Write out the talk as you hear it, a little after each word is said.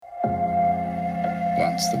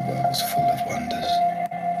Once the world was full of wonders,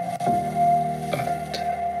 but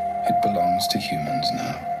it belongs to humans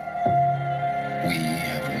now. We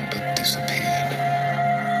have all but disappeared.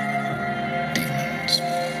 Demons,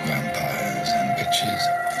 vampires, and witches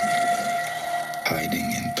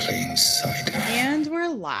hiding in plain sight. And we're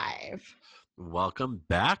live. Welcome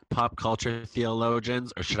back, pop culture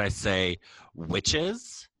theologians, or should I say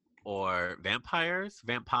witches or vampires,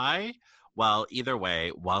 vampi? Well, either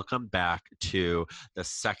way, welcome back to the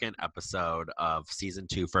second episode of season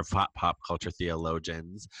 2 for Pop Culture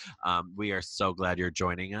Theologians. We are so glad you're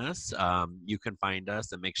joining us. You can find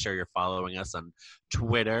us and make sure you're following us on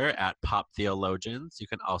Twitter at Pop Theologians. You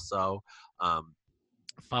can also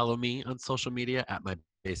follow me on social media at my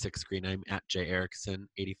basic screen name at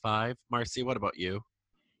jerickson85. Marcy, what about you?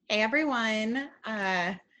 Hey everyone.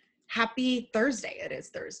 Happy Thursday. It is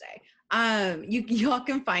Thursday. Y'all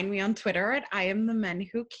can find me on Twitter at I am the men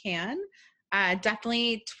who can.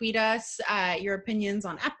 Definitely tweet us your opinions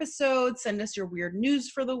on episodes. Send us your weird news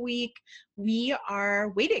for the week. We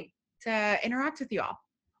are waiting to interact with you all.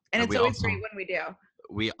 And it's always great when we do.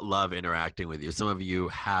 We love interacting with you. Some of you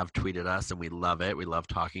have tweeted us and we love it. We love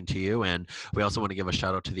talking to you. And we also want to give a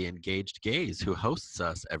shout out to the Engaged Gaze who hosts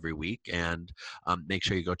us every week. And make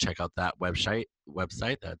sure you go check out that website.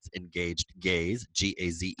 That's Engaged Gaze,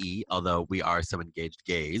 Gaze, although we are some engaged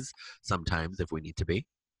gays sometimes if we need to be.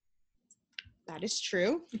 That is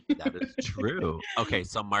true. That is true. Okay,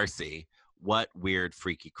 so Marcy, what weird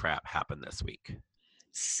freaky crap happened this week?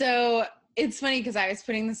 So it's funny because I was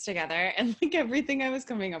putting this together and like everything I was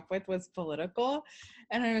coming up with was political.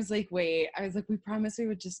 And I was like, we promised we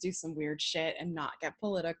would just do some weird shit and not get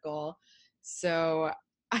political. So,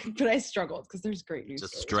 but I struggled because there's great news.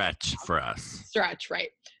 Just stretch for us. Stretch, right.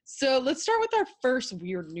 So let's start with our first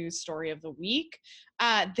weird news story of the week.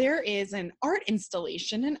 There is an art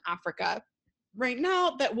installation in Africa right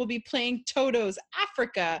now that will be playing Toto's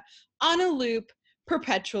Africa on a loop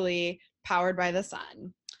perpetually, powered by the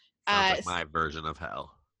sun. Sounds like my version of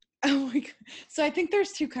hell. Oh my God. So I think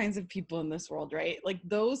there's two kinds of people in this world, right? Like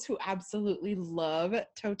those who absolutely love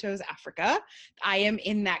Toto's Africa. I am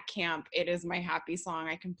in that camp. It is my happy song.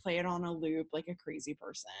 I can play it on a loop like a crazy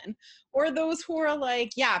person. Or those who are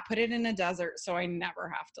like, yeah, put it in a desert so I never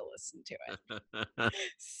have to listen to it.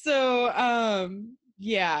 So,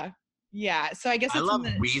 yeah. So I guess I love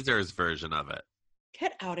Weezer's version of it.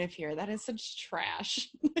 Get out of here. That is such trash.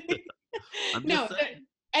 No,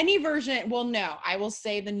 any version. Well, no, I will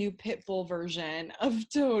say the new Pitbull version of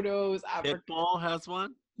Toto's Africa. Pitbull has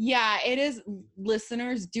one? Yeah, it is.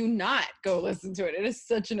 Listeners, do not go listen to it. It is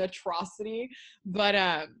such an atrocity. But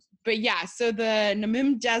yeah, so the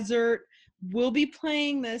Namib Desert will be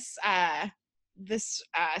playing this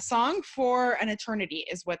song for an eternity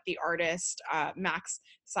is what the artist Max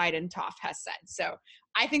Seidentoff has said. So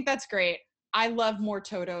I think that's great. I love more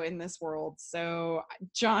Toto in this world. So,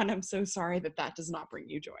 John, I'm so sorry that does not bring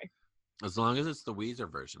you joy. As long as it's the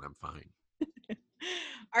Weezer version, I'm fine.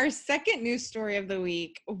 Our second news story of the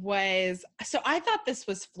week was, so I thought this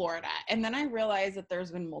was Florida. And then I realized that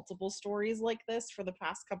there's been multiple stories like this for the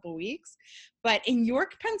past couple weeks. But in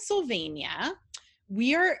York, Pennsylvania, we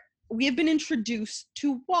have been introduced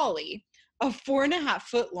to Wally, a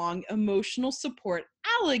 4.5-foot long emotional support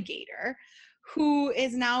alligator who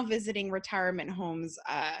is now visiting retirement homes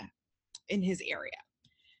in his area.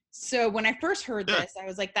 So when I first heard this, I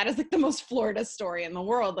was like, that is like the most Florida story in the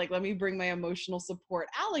world. Like, let me bring my emotional support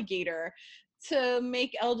alligator to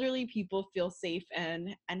make elderly people feel safe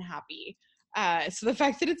and happy. So the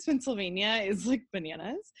fact that it's Pennsylvania is like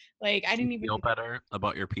bananas. Like I didn't even feel better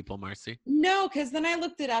about your people, Marcy. No, because then I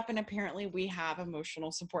looked it up and apparently we have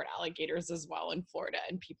emotional support alligators as well in Florida,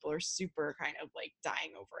 and people are super kind of like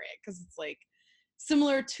dying over it because it's like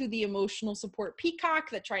similar to the emotional support peacock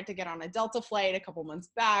that tried to get on a Delta flight a couple months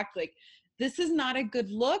back. Like this is not a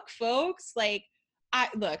good look, folks. Like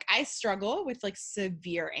I struggle with like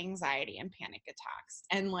severe anxiety and panic attacks,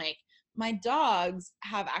 and like my dogs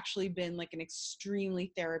have actually been like an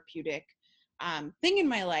extremely therapeutic thing in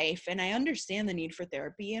my life. And I understand the need for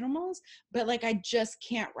therapy animals, but like, I just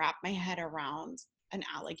can't wrap my head around an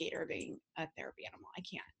alligator being a therapy animal. I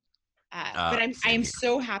can't. But I am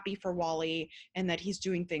so happy for Wally and that he's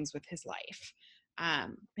doing things with his life.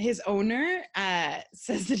 His owner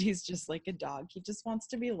says that he's just like a dog. He just wants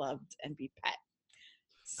to be loved and be pet.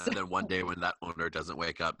 So, and then one day when that owner doesn't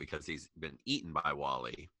wake up because he's been eaten by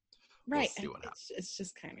Wally, right? We'll see what happens. It's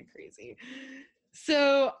just kind of crazy.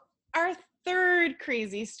 So our third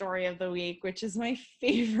crazy story of the week, which is my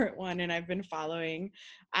favorite one and I've been following,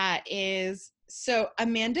 is so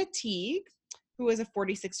Amanda Teague, who is a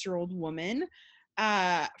 46-year-old woman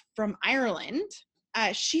from Ireland,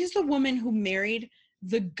 she's the woman who married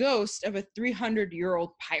the ghost of a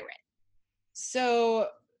 300-year-old pirate. So,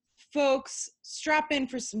 folks, strap in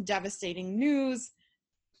for some devastating news.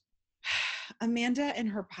 Amanda and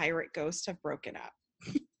her pirate ghost have broken up.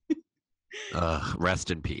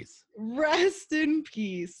 Rest in peace. Rest in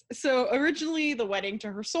peace. So originally the wedding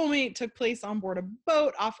to her soulmate took place on board a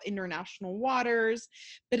boat off international waters,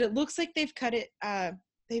 but it looks like they've cut it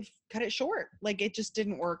short. Like it just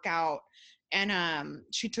didn't work out. And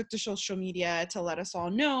she took to social media to let us all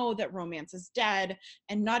know that romance is dead,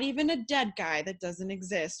 and not even a dead guy that doesn't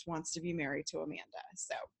exist wants to be married to Amanda.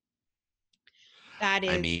 So that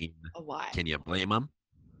is a lot. Can you blame him?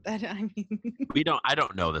 I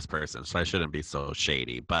don't know this person, so I shouldn't be so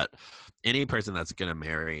shady, but any person that's gonna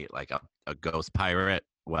marry like a ghost pirate,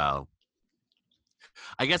 well,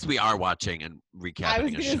 I guess we are watching and recapping. I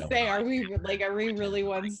was gonna say, are we really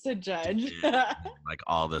ones to judge? Like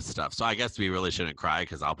all this stuff. So I guess we really shouldn't cry,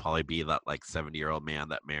 because I'll probably be that like 70-year-old man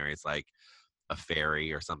that marries like a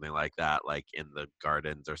fairy or something like that, like in the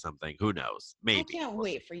gardens or something. Who knows? Maybe. I can't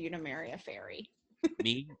wait for you to marry a fairy.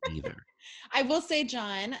 Me neither. I will say,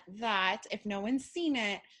 John, that if no one's seen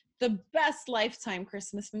it, the best Lifetime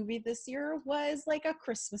Christmas movie this year was like A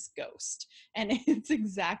Christmas Ghost. And its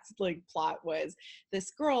exact like plot was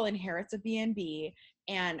this girl inherits a B&B,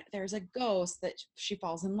 and there's a ghost that she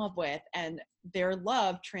falls in love with, and their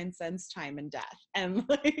love transcends time and death. And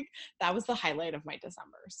like that was the highlight of my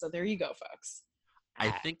December. So there you go, folks. I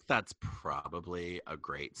think that's probably a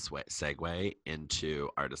great segue into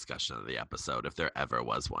our discussion of the episode, if there ever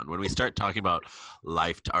was one. When we start talking about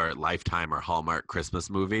Lifetime or Hallmark Christmas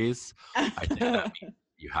movies, I think that means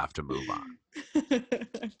you have to move on.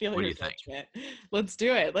 I feel what do you think? Let's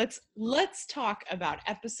do it. Let's talk about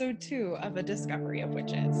episode 2 of A Discovery of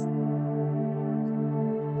Witches.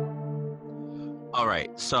 All right,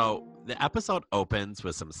 so the episode opens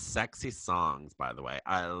with some sexy songs, by the way.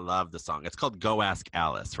 I love the song. It's called Go Ask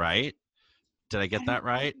Alice, right? Did I get that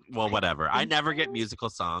right? Well, whatever. I never get musical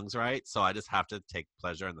songs right, so I just have to take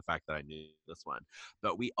pleasure in the fact that I knew this one.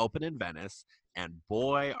 But we open in Venice, and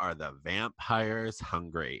boy, are the vampires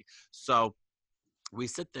hungry. So we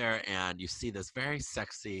sit there and you see this very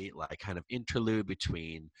sexy, like kind of interlude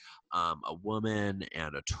between a woman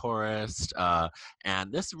and a tourist.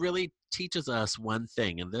 And this really teaches us one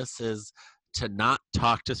thing, and this is to not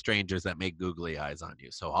talk to strangers that make googly eyes on you.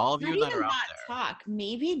 So all of you that are out there,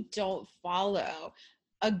 maybe don't follow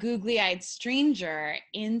a googly-eyed stranger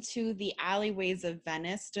into the alleyways of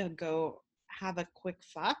Venice to go have a quick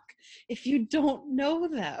fuck if you don't know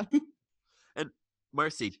them. And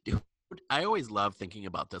Marcy, I always love thinking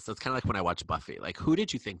about this. It's kind of like when I watch Buffy. Like, who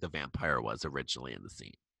did you think the vampire was originally in the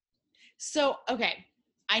scene? So, okay,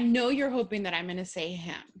 I know you're hoping that I'm going to say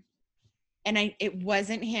him. And it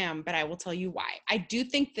wasn't him, but I will tell you why. I do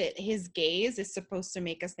think that his gaze is supposed to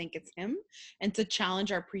make us think it's him and to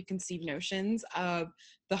challenge our preconceived notions of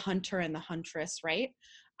the hunter and the huntress, right?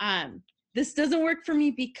 This doesn't work for me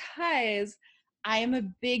because I am a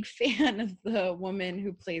big fan of the woman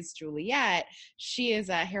who plays Juliet. She is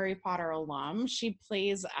a Harry Potter alum. She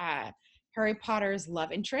plays Harry Potter's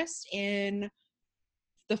love interest in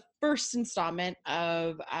the first installment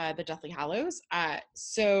of the Deathly Hallows.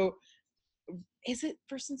 So is it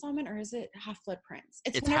first installment or is it Half-Blood Prince?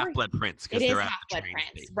 It's Half-Blood Prince because they're at the train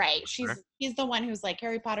station, right? He's the one who's like,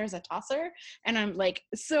 Harry Potter's a tosser, and I'm like,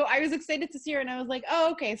 so I was excited to see her, and I was like,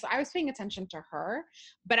 oh, okay. So I was paying attention to her,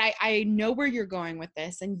 but I know where you're going with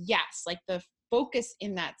this, and yes, like the focus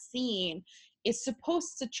in that scene is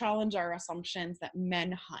supposed to challenge our assumptions that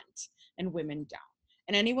men hunt and women don't.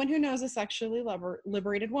 And anyone who knows a sexually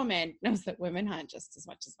liberated woman knows that women hunt just as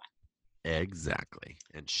much as men. Exactly.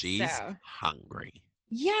 And she's hungry.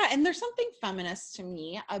 Yeah. And there's something feminist to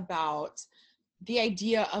me about the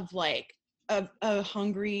idea of like a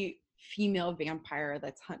hungry female vampire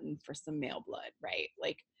that's hunting for some male blood, right?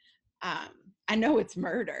 Like, I know it's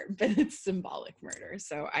murder, but it's symbolic murder.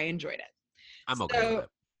 So I enjoyed it. I'm okay with it.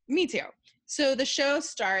 Me too. So the show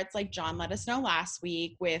starts, like John let us know last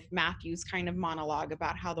week, with Matthew's kind of monologue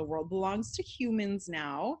about how the world belongs to humans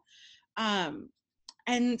now.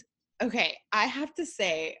 And okay, I have to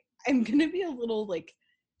say, I'm going to be a little like,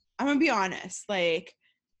 I'm going to be honest. Like,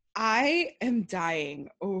 I am dying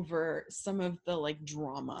over some of the like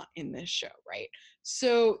drama in this show, right?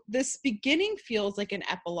 So this beginning feels like an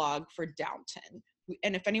epilogue for Downton.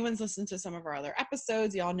 And if anyone's listened to some of our other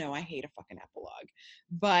episodes, y'all know I hate a fucking epilogue.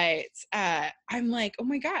 But I'm like, oh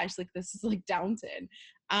my gosh, like this is like Downton.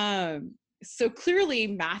 So clearly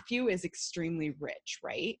Matthew is extremely rich,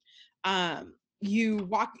 right?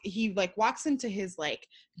 He like walks into his like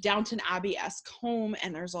Downton Abbey-esque home,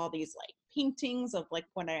 and there's all these like paintings of like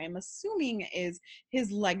what I'm assuming is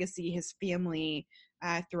his legacy, his family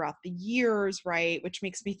throughout the years, right? Which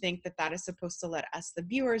makes me think that that is supposed to let us, the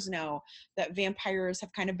viewers, know that vampires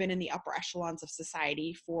have kind of been in the upper echelons of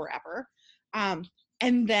society forever. And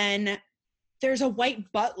then there's a white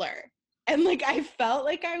butler. And like I felt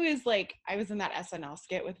like I was in that SNL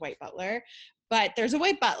skit with White Butler, but there's a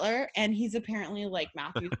white butler and he's apparently like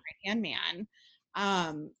Matthew's right-hand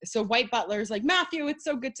man. So White Butler's like, Matthew, it's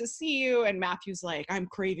so good to see you. And Matthew's like, I'm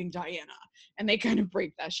craving Diana. And they kind of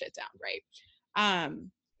break that shit down, right?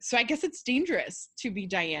 So I guess it's dangerous to be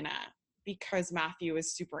Diana because Matthew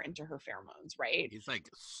is super into her pheromones, right? He's like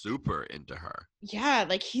super into her. Yeah,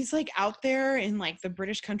 like he's like out there in like the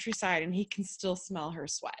British countryside and he can still smell her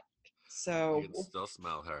sweat. So You can still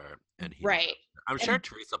smell her, and he right. I'm sure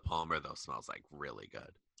Teresa Palmer though smells like really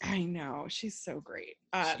good. I know, she's so great.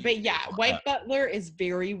 She's But yeah, beautiful. White Butler is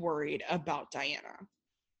very worried about Diana.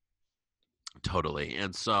 Totally.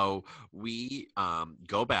 And so we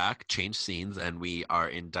go back, change scenes, and we are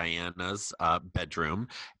in Diana's bedroom,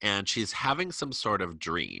 and she's having some sort of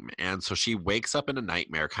dream. And so she wakes up in a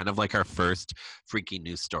nightmare, kind of like our first freaky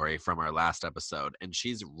news story from our last episode. And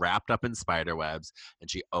she's wrapped up in spider webs,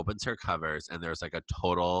 and she opens her covers, and there's like a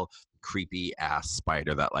total creepy ass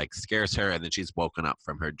spider that like scares her, and then she's woken up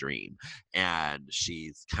from her dream and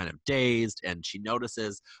she's kind of dazed, and she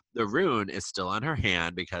notices the rune is still on her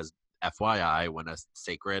hand because FYI, when a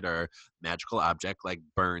sacred or magical object like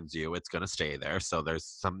burns you, it's going to stay there. So there's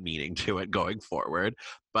some meaning to it going forward.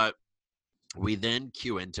 But we then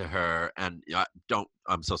cue into her and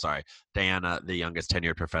I'm so sorry, Diana, the youngest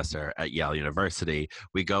tenured professor at Yale University.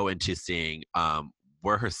 We go into seeing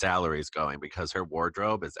where her salary is going because her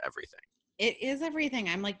wardrobe is everything. It is everything.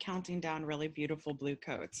 I'm like counting down really beautiful blue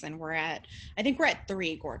coats, and I think we're at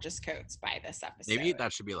 3 gorgeous coats by this episode. Maybe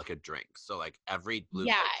that should be like a drink. So like every blue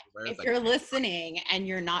yeah, coat if like you're listening and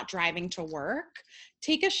you're not driving to work,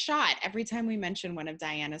 take a shot every time we mention one of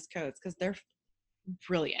Diana's coats because they're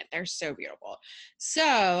brilliant. They're so beautiful.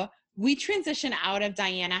 So we transition out of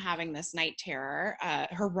Diana having this night terror,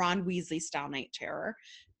 her Ron Weasley style night terror,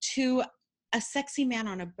 to a sexy man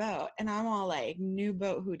on a boat. And I'm all like, new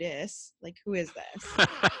boat, who dis? Like, who is this?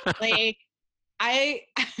 Like, I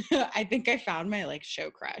think I found my like show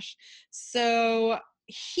crush. So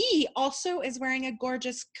he also is wearing a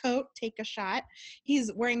gorgeous coat. Take a shot.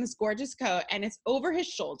 He's wearing this gorgeous coat and it's over his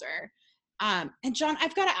shoulder. And John,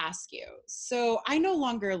 I've got to ask you. So I no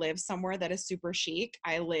longer live somewhere that is super chic.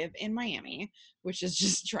 I live in Miami, which is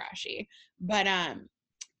just trashy. But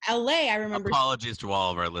LA, I remember. Apologies to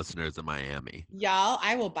all of our listeners in Miami. Y'all,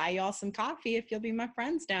 I will buy y'all some coffee if you'll be my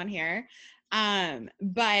friends down here.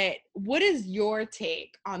 But what is your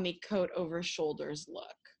take on the coat over shoulders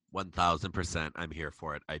look? 1000%. I'm here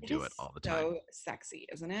for it. I do it all the time. So sexy,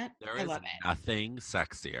 isn't it? I love it. Nothing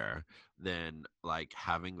sexier than like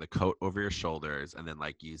having the coat over your shoulders and then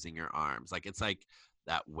like using your arms. Like it's like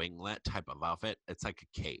that winglet type of outfit. It's like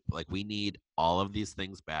a cape. Like we need all of these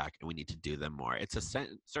things back and we need to do them more. It's a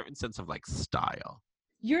certain sense of like style.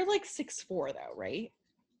 You're like 6'4" though, right?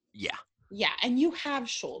 Yeah. Yeah, and you have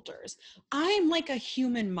shoulders. I'm like a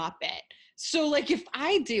human Muppet. So like if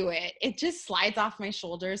I do it, it just slides off my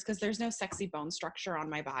shoulders because there's no sexy bone structure on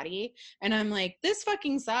my body. And I'm like, this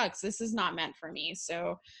fucking sucks. This is not meant for me.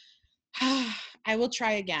 So I will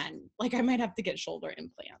try again. Like I might have to get shoulder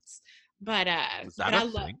implants. But I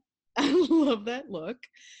love that look.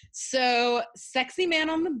 So sexy man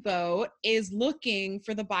on the boat is looking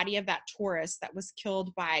for the body of that tourist that was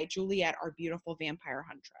killed by Juliet, our beautiful vampire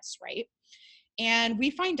huntress, right? And we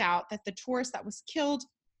find out that the tourist that was killed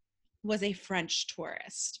was a French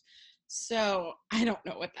tourist. So I don't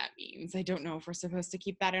know what that means. I don't know if we're supposed to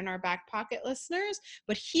keep that in our back pocket, listeners,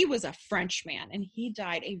 but he was a French man and he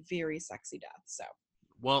died a very sexy death. So.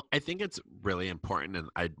 Well, I think it's really important, and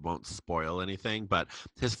I won't spoil anything, but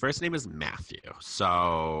his first name is Matthew.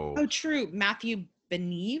 So. Oh, true. Matthew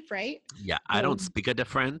Benive, right? Yeah, I don't speak a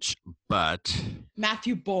French, but.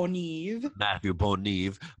 Matthew Bonive.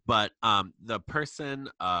 But the person,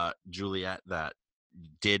 Juliet, that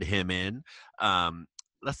did him in,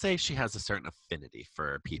 let's say she has a certain affinity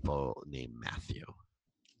for people named Matthew.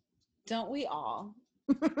 Don't we all?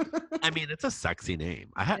 I mean, it's a sexy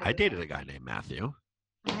name. I dated a guy named Matthew.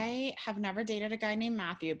 I have never dated a guy named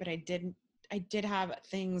Matthew, but I did have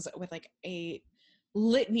things with like a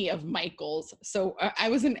litany of Michaels. So I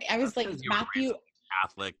was like Matthew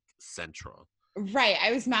Catholic Central. Right.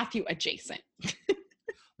 I was Matthew adjacent.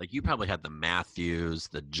 Like you probably had the Matthews,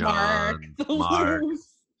 the John, Mark,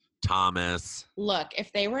 Thomas. Look,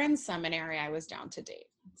 if they were in seminary, I was down to date.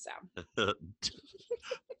 So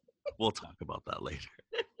we'll talk about that later.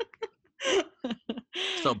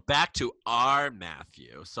 So back to our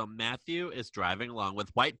Matthew. So Matthew is driving along with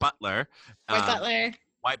White Butler. White Butler.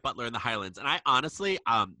 White Butler in the Highlands. And I honestly,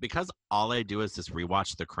 because all I do is just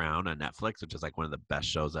rewatch The Crown on Netflix, which is like one of the best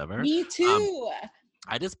shows ever. Me too.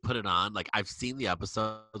 I just put it on. Like I've seen the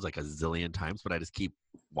episodes like a zillion times, but I just keep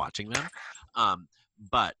watching them.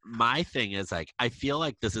 But my thing is like I feel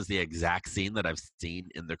like this is the exact scene that I've seen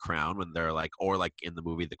in The Crown when they're like, or like in the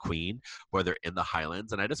movie The Queen, where they're in the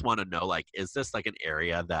Highlands. And I just want to know, like, is this like an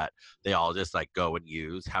area that they all just like go and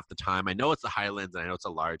use half the time? I know it's the Highlands and I know it's a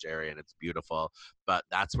large area and it's beautiful, but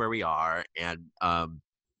that's where we are. And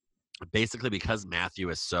basically because Matthew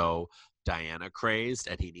is so Diana crazed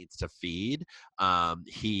and he needs to feed,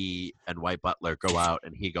 he and White Butler go out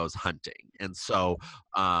and he goes hunting. And so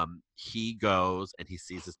he goes and he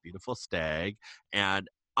sees this beautiful stag, and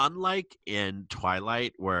unlike in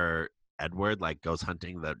Twilight where Edward like goes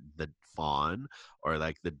hunting the fawn or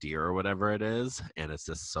like the deer or whatever it is, and it's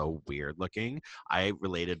just so weird looking, I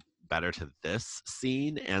related better to this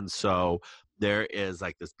scene. And so there is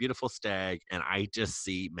like this beautiful stag, and I just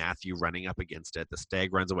see Matthew running up against it. The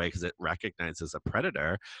stag runs away because it recognizes a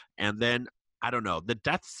predator. And then, I don't know, the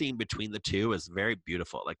death scene between the two is very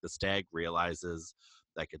beautiful. Like the stag realizes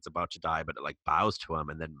like it's about to die, but it like bows to him,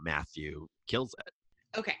 and then Matthew kills it.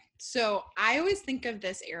 Okay, so I always think of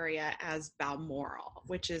this area as Balmoral,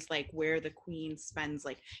 which is like where the queen spends,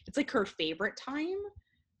 like, it's like her favorite time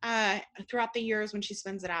throughout the years when she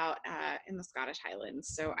spends it out in the Scottish Highlands.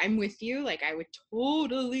 So I'm with you. Like, I would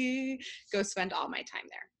totally go spend all my time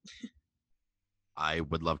there. I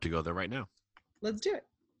would love to go there right now. Let's do it.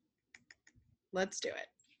 Let's do it.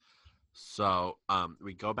 So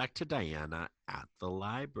we go back to Diana at the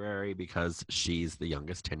library because she's the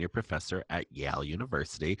youngest tenured professor at Yale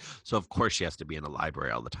University. So of course she has to be in a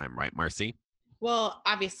library all the time, right, Marcy? Well,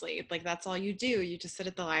 obviously, like that's all you do. You just sit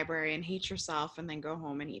at the library and hate yourself and then go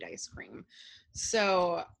home and eat ice cream.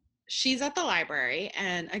 So she's at the library,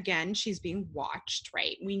 and again, she's being watched,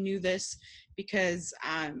 right? We knew this because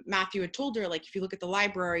Matthew had told her, like, if you look at the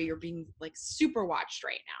library, you're being like super watched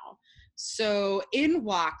right now. So in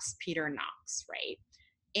walks Peter Knox, right?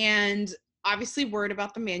 And obviously word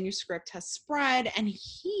about the manuscript has spread, and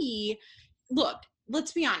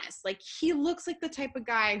let's be honest, like he looks like the type of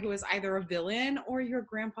guy who is either a villain or your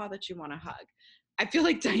grandpa that you want to hug. I feel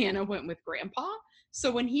like Diana went with grandpa.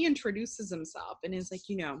 So when he introduces himself and is like,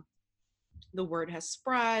 the word has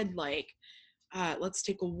spread, like, let's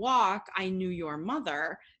take a walk, I knew your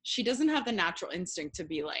mother, she doesn't have the natural instinct to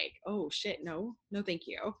be like, oh shit, no thank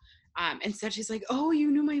you. Instead she's like, oh,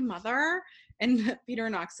 you knew my mother? And Peter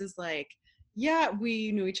Knox is like, yeah,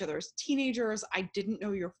 we knew each other as teenagers, I didn't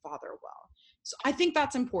know your father well. So I think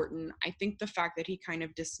that's important. I think the fact that he kind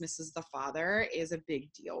of dismisses the father is a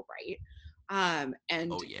big deal, right?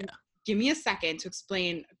 And oh yeah, give me a second to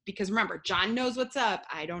explain, because remember, John knows what's up,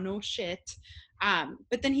 I don't know shit.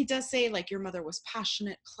 But then he does say, like, your mother was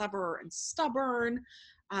passionate, clever, and stubborn.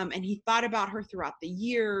 And he thought about her throughout the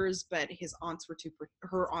years, but her aunts were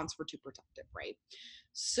too protective, right?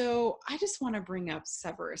 So I just want to bring up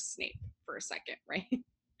Severus Snape for a second, right?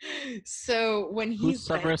 So when who's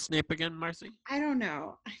Severus Snape again, Marcy? I don't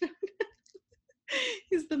know.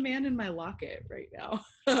 He's the man in my locket right now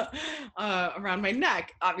around my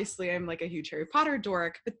neck. Obviously, I'm like a huge Harry Potter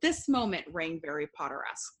dork, but this moment rang very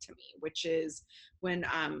Potter-esque to me, which is when,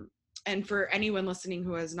 and for anyone listening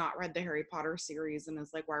who has not read the Harry Potter series and is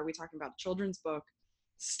like, why are we talking about a children's book?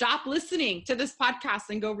 Stop listening to this podcast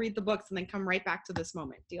and go read the books and then come right back to this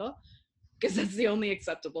moment. Deal? Because that's the only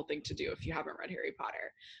acceptable thing to do if you haven't read Harry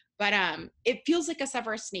Potter. But it feels like a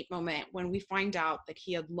Severus Snape moment when we find out that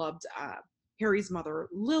he had loved Harry's mother,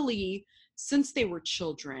 Lily, since they were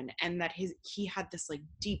children, and that he had this like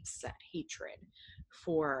deep set hatred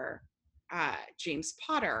for James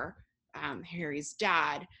Potter, Harry's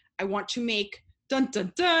dad. I want to make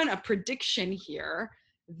a prediction here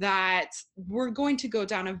that we're going to go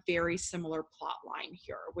down a very similar plot line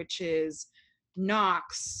here, which is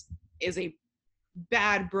Knox is a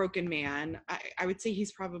bad, broken man. I would say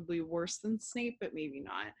he's probably worse than Snape, but maybe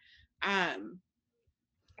not.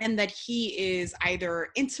 And that he is either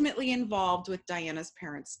intimately involved with Diana's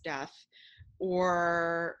parents' death,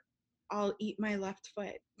 or I'll eat my left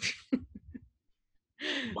foot.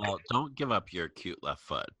 Well, don't give up your cute left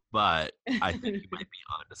foot, but I think you might be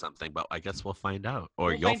onto something, but I guess we'll find out.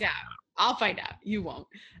 Or you'll find out. I'll find out. You won't.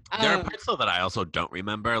 There are parts though that I also don't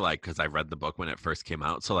remember, like, because I read the book when it first came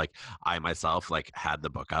out. So like I myself like had the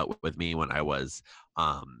book out with me when I was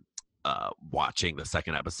watching the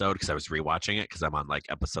second episode because I was rewatching it because I'm on like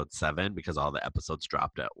episode 7 because all the episodes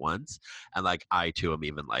dropped at once, and like I too am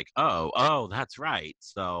even like, oh, that's right.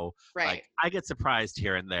 So Right. like I get surprised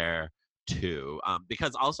here and there too,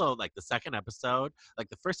 because also like the second episode, like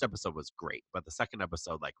the first episode was great, but the second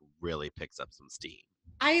episode like really picks up some steam.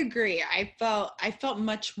 I agree. I felt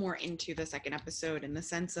much more into the second episode in the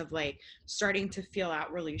sense of like starting to feel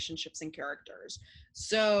out relationships and characters.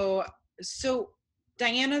 So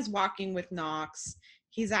Diana's walking with Knox.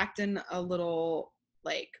 He's acting a little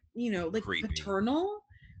like, like Creepy. paternal.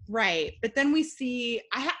 Right. But then we see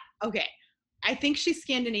okay. I think she's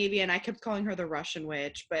Scandinavian. I kept calling her the Russian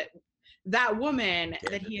witch, but that woman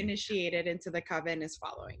that he initiated into the coven is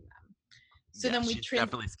following them. So Yeah, then we she's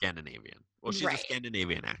definitely Scandinavian. Well, she's a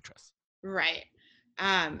Scandinavian actress. Right.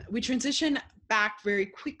 We transition back very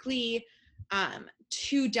quickly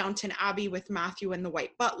to Downton Abbey with Matthew and the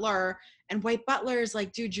White Butler. And White Butler is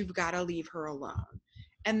like, dude, you've got to leave her alone.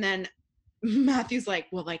 And then Matthew's like,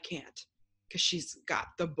 well, I can't because she's got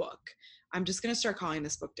the book. I'm just going to start calling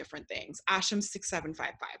this book different things. Asham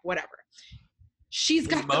 6755, whatever. She's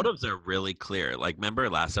got His motives are really clear. Like, remember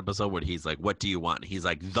last episode where he's like, what do you want? He's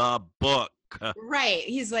like, the book. Right.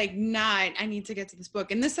 He's like, nah, I need to get to this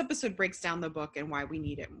book. And this episode breaks down the book and why we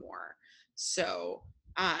need it more. So,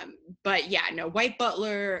 but yeah, no, White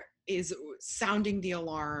Butler is sounding the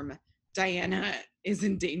alarm. Diana is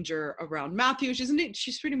in danger around Matthew.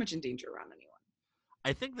 She's pretty much in danger around anyone.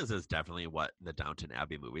 I think this is definitely what the Downton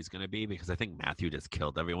Abbey movie is going to be because I think Matthew just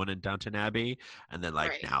killed everyone in Downton Abbey. And then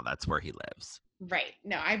like now that's where he lives. Right.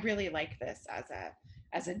 No, I really like this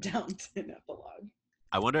as a Downton epilogue.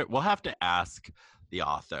 I wonder, we'll have to ask the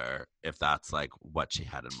author if that's like what she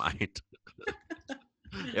had in mind.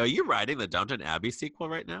 Are you writing the Downton Abbey sequel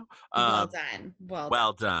right now? Well done.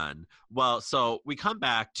 Well done. Well, so we come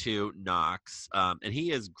back to Knox, and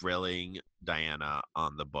he is grilling Diana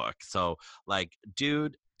on the book. So, like,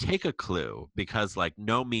 dude, take a clue because, like,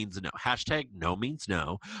 no means no. Hashtag no means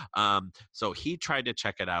no. So he tried to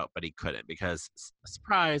check it out, but he couldn't because,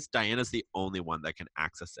 surprise, Diana's the only one that can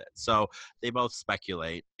access it. So they both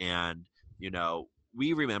speculate, and,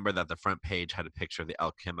 we remember that the front page had a picture of the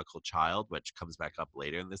alchemical child, which comes back up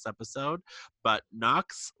later in this episode. But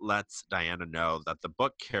Knox lets Diana know that the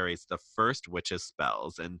book carries the first witch's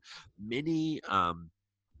spells, and many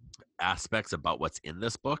aspects about what's in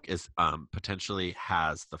this book is potentially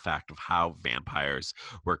has the fact of how vampires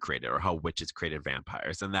were created or how witches created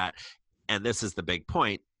vampires, and this is the big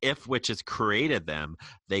point, if witches created them,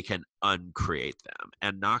 they can uncreate them.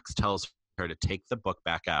 And Knox tells her to take the book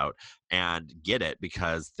back out and get it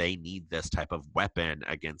because they need this type of weapon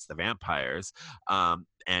against the vampires.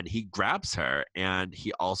 And he grabs her and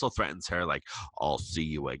he also threatens her like, I'll see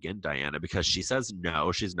you again, Diana, because she says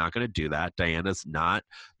no, she's not going to do that. Diana's not,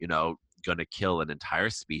 going to kill an entire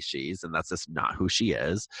species, and that's just not who she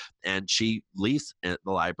is. And she leaves the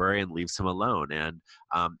library and leaves him alone. And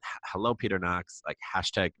hello, Peter Knox, like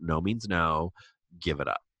hashtag no means no, give it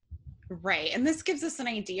up. Right. And this gives us an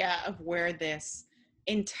idea of where this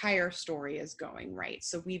entire story is going, right?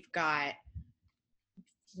 So we've got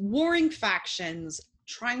warring factions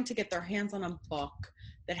trying to get their hands on a book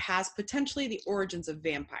that has potentially the origins of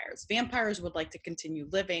vampires. Vampires would like to continue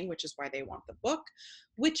living, which is why they want the book.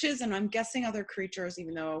 Witches, and I'm guessing other creatures,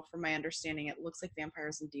 even though from my understanding, it looks like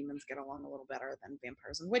vampires and demons get along a little better than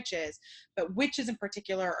vampires and witches. But witches in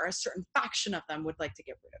particular, or a certain faction of them, would like to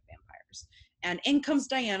get rid of vampires. And in comes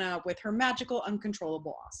Diana with her magical,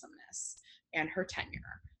 uncontrollable awesomeness and her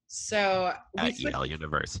tenure. So at Yale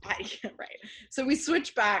University. Right. So we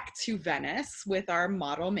switch back to Venice with our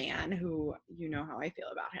model man, who you know how I feel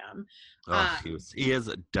about him. He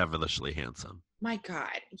is devilishly handsome. My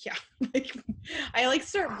God, yeah. I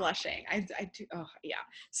start blushing. I do. Oh yeah.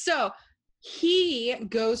 So he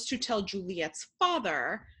goes to tell Juliet's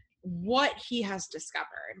father what he has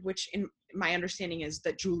discovered, which in my understanding is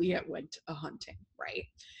that Juliet went a-hunting, right?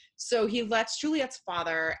 So he lets Juliet's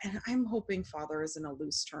father, and I'm hoping father isn't a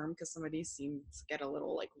loose term because some of these scenes get a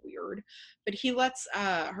little like weird, but he lets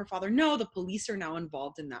her father know the police are now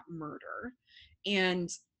involved in that murder.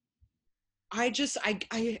 And I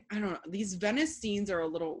don't know, these Venice scenes are a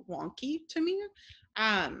little wonky to me,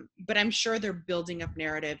 but I'm sure they're building up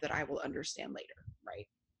narrative that I will understand later, right?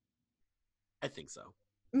 I think so.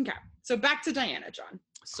 Okay, so back to Diana, John.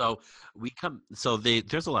 So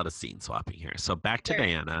there's a lot of scene swapping here. So back to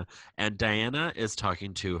Diana, and Diana is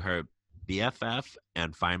talking to her BFF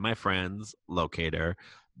and Find My Friends locator,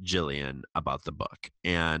 Jillian about the book.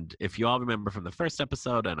 And if you all remember from the first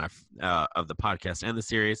episode and our of the podcast and the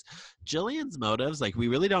series, Jillian's motives, like we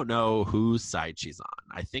really don't know whose side she's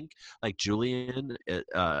on. I think like Jillian,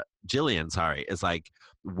 sorry, is like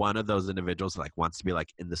one of those individuals that like wants to be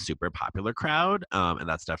like in the super popular crowd, and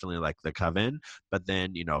that's definitely like the coven. But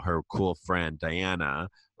then her cool friend Diana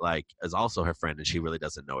like is also her friend, and she really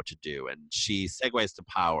doesn't know what to do, and she segues to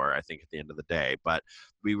power, I think, at the end of the day. But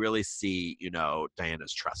we really see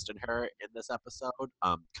Diana's trust in her in this episode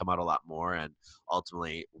come out a lot more, and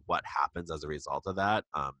ultimately what happens as a result of that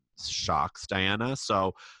shocks Diana.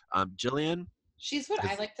 So Jillian, she's what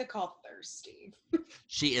I like to call thirsty.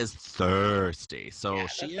 she is thirsty. So Yeah,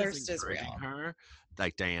 she is encouraging her,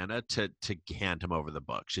 like Diana, to hand him over the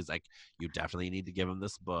book. She's like, you definitely need to give him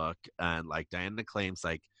this book. And like Diana claims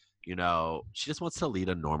like, she just wants to lead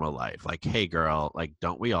a normal life. Like, hey girl, like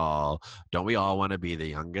don't we all want to be the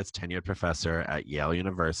youngest tenured professor at Yale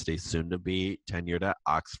University, soon to be tenured at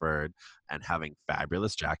Oxford, and having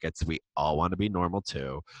fabulous jackets? We all want to be normal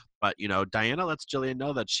too. But Diana lets Jillian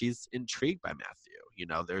know that she's intrigued by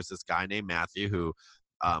Matthew. There's this guy named Matthew who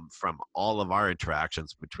from all of our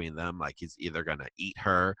interactions between them, like he's either gonna eat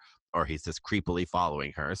her or he's just creepily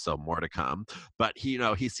following her. So more to come. But he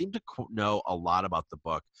seemed to know a lot about the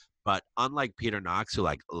book. But unlike Peter Knox, who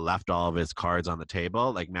like left all of his cards on the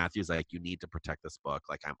table, like Matthew's like, you need to protect this book.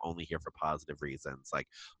 Like, I'm only here for positive reasons. Like,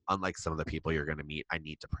 unlike some of the people you're going to meet, I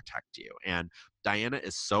need to protect you. And Diana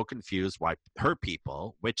is so confused why her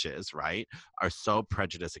people, witches, right, are so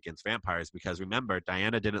prejudiced against vampires. Because remember,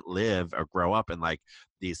 Diana didn't live or grow up in like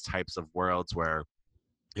these types of worlds where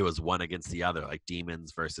it was one against the other, like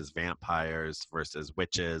demons versus vampires versus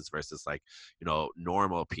witches versus like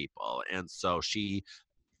normal people. And so she's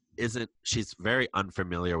very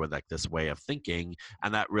unfamiliar with like this way of thinking,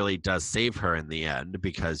 and that really does save her in the end,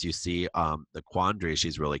 because you see the quandary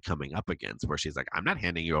she's really coming up against, where she's like, I'm not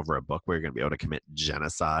handing you over a book where you're going to be able to commit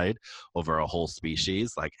genocide over a whole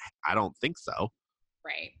species. Like, I don't think so.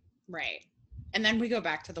 Right. And then we go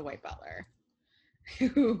back to the White Butler.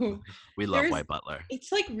 We love White Butler.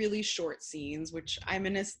 It's like really short scenes, which I'm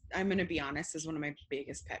gonna be honest, is one of my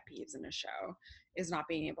biggest pet peeves in a show, is not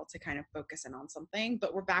being able to kind of focus in on something.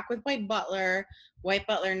 But we're back with White Butler. White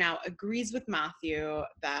Butler now agrees with Matthew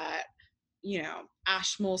that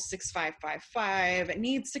Ashmole 6555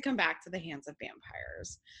 needs to come back to the hands of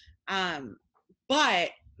vampires.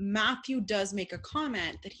 But Matthew does make a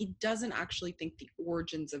comment that he doesn't actually think the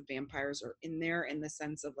origins of vampires are in there, in the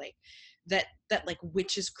sense of like that like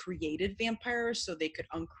witches created vampires so they could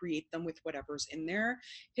uncreate them with whatever's in there.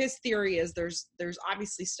 His theory is there's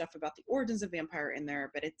obviously stuff about the origins of vampire in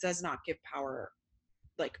there, but it does not give power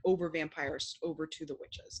like over vampires over to the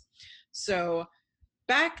witches. So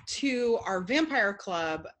back to our vampire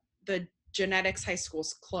club, the genetics high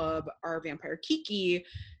school's club, our vampire Kiki,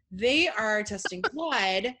 they are testing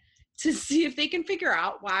blood to see if they can figure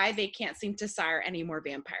out why they can't seem to sire any more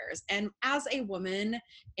vampires. And as a woman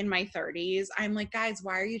in my 30s, I'm like, guys,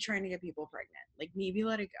 why are you trying to get people pregnant? Like, maybe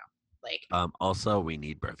let it go. Like, also, we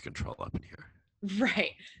need birth control up in here.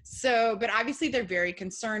 Right. So, but obviously they're very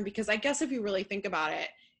concerned, because I guess if you really think about it,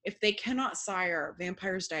 if they cannot sire,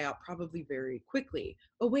 vampires die out probably very quickly.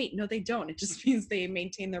 Oh, wait, no, they don't. It just means they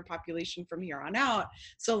maintain their population from here on out,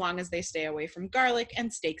 so long as they stay away from garlic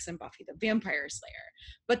and steaks and Buffy the Vampire Slayer.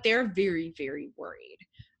 But they're very, very worried.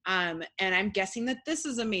 And I'm guessing that this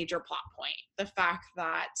is a major plot point. The fact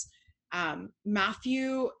that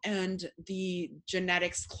Matthew and the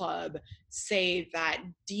genetics club say that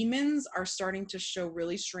demons are starting to show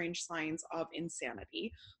really strange signs of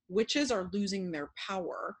insanity. Witches are losing their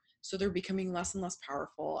power, so they're becoming less and less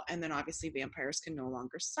powerful, and then obviously vampires can no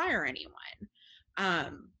longer sire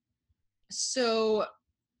anyone. So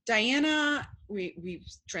Diana, we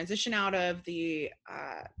transition out of the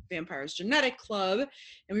vampires genetic club,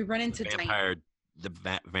 and we run into vampire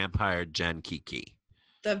Gen Kiki.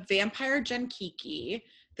 The vampire Gen Kiki,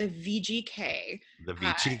 the VGK. The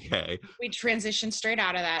VGK. We transition straight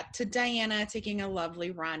out of that to Diana taking a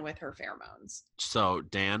lovely run with her pheromones. So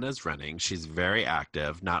Diana's running. She's very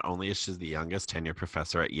active. Not only is she the youngest tenured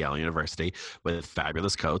professor at Yale University with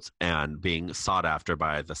fabulous coats and being sought after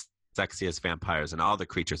by the sexiest vampires and all the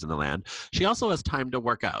creatures in the land, she also has time to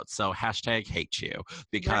work out. So #hate you,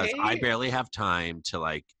 because I barely have time to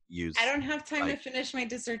like use. I don't have time to finish my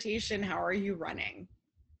dissertation. How are you running?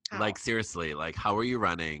 Like, seriously, like, how are you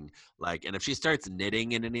running? Like, and if she starts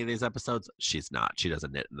knitting in any of these episodes, she's not. She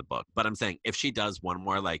doesn't knit in the book. But I'm saying if she does one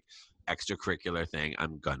more, like, extracurricular thing,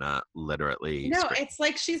 I'm gonna literally scream. It's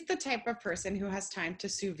like she's the type of person who has time to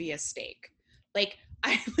sous vide a steak.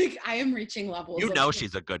 I am reaching levels.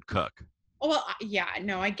 She's a good cook. Oh, well, yeah,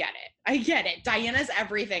 no, I get it. Diana's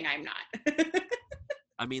everything I'm not.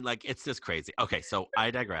 I mean, like, it's just crazy. Okay, so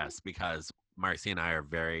I digress because Marcy and I are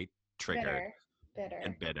very triggered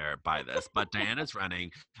and bitter by this. But Diana's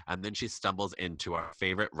running, and then she stumbles into our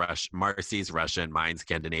favorite Marcy's Russian, mine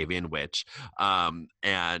Scandinavian witch.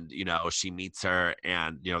 And she meets her,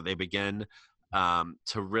 and they begin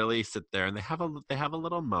to really sit there, and they have a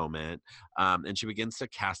little moment, and she begins to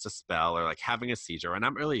cast a spell or like having a seizure. And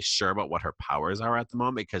I'm really sure about what her powers are at the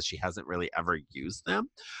moment because she hasn't really ever used them.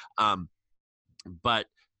 Um, but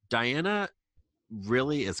Diana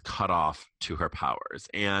really is cut off to her powers.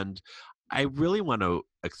 And I really want to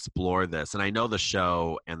explore this. And I know the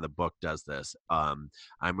show and the book does this. I'm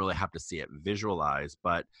really happy to see it visualized.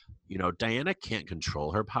 But, Diana can't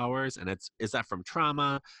control her powers. And is that from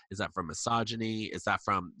trauma? Is that from misogyny? Is that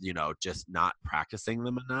from, just not practicing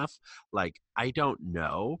them enough? Like, I don't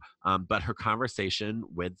know. But her conversation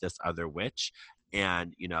with this other witch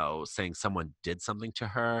and, saying someone did something to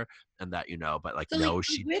her and that, but like, So, no,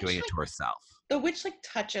 she's doing it to herself. The witch like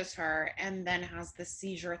touches her and then has the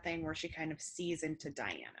seizure thing where she kind of sees into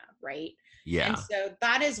Diana, right? Yeah. And so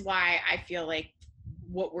that is why I feel like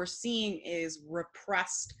what we're seeing is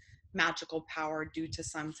repressed magical power due to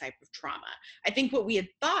some type of trauma. I think what we had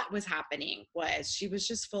thought was happening was she was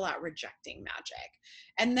just full out rejecting magic.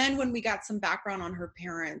 And then when we got some background on her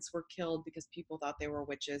parents were killed because people thought they were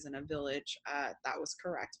witches in a village, that was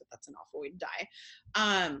correct, but that's an awful way to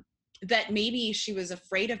die. That maybe she was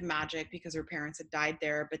afraid of magic because her parents had died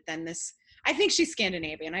there. But then I think she's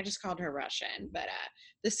Scandinavian. I just called her Russian, but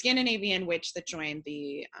the Scandinavian witch that joined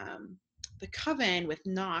the coven with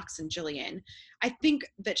Knox and Jillian, I think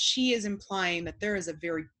that she is implying that there is a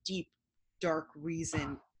very deep, dark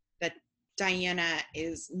reason that Diana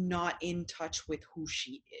is not in touch with who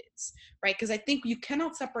she is, right? Because I think you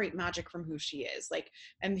cannot separate magic from who she is. Like,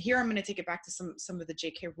 and here I'm going to take it back to some of the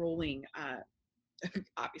J.K. Rowling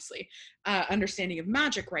obviously understanding of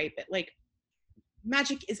magic, right? But like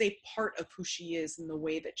magic is a part of who she is in the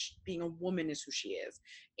way that being a woman is who she is,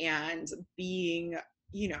 and being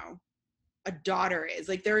a daughter is.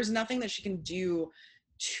 Like, there is nothing that she can do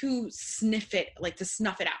to snuff it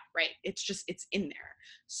out, right? It's in there.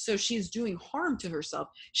 So she's doing harm to herself.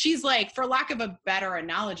 She's like, for lack of a better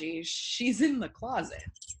analogy, she's in the closet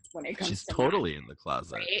when it comes she's to totally magic, in the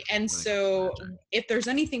closet, right? And so if there's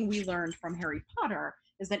anything we learned from Harry Potter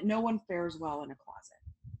is that no one fares well in a closet,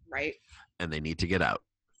 right? And they need to get out.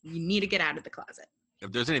 You need to get out of the closet.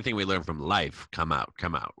 If there's anything we learn from life, come out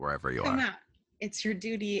wherever you are. Come out. It's your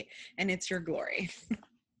duty and it's your glory.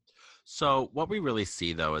 So what we really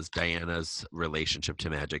see, though, is Diana's relationship to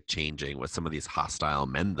magic changing with some of these hostile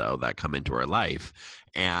men, though, that come into her life.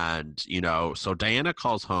 And, so Diana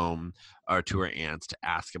calls home or to her aunts to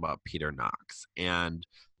ask about Peter Knox. And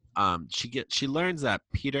she learns that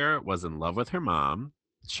Peter was in love with her mom,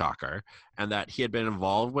 shocker, and that he had been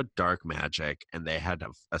involved with dark magic and they had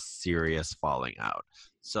a serious falling out.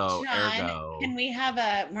 So, John, ergo, can we have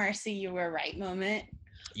a Marcy, you were right moment?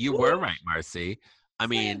 You were right, Marcy. I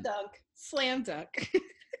mean, Slam dunk.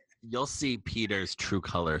 You'll see Peter's true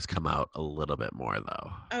colors come out a little bit more,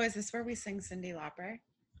 though. Oh, is this where we sing Cyndi Lauper?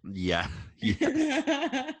 Yeah.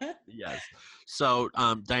 Yes. Yes. So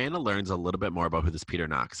Diana learns a little bit more about who this Peter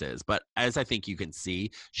Knox is. But as I think you can see,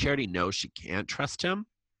 she already knows she can't trust him.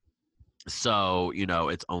 So,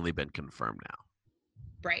 it's only been confirmed now.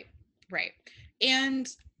 Right. And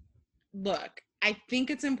look, I think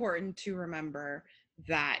it's important to remember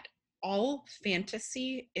that all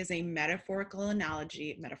fantasy is a metaphorical.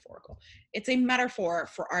 It's a metaphor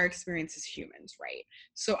for our experience as humans, right?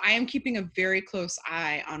 So I am keeping a very close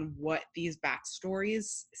eye on what these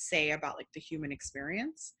backstories say about like the human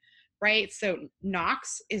experience, right? So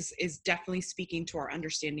Knox is definitely speaking to our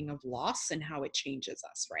understanding of loss and how it changes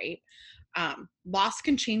us, right? Loss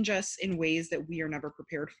can change us in ways that we are never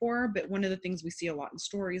prepared for, but one of the things we see a lot in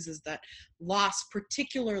stories is that loss,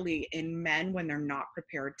 particularly in men when they're not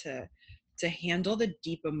prepared to handle the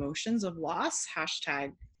deep emotions of loss,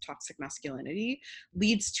 hashtag toxic masculinity,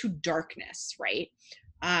 leads to darkness, right?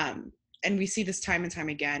 And we see this time and time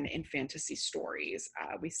again in fantasy stories.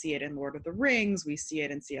 We see it in Lord of the Rings, we see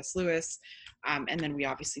it in C.S. Lewis, and then we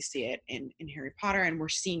obviously see it in Harry Potter, and we're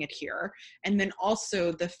seeing it here. And then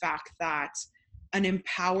also the fact that an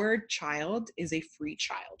empowered child is a free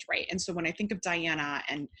child, right? And so when I think of Diana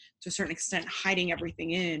and to a certain extent hiding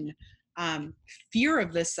everything in, fear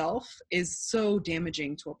of the self is so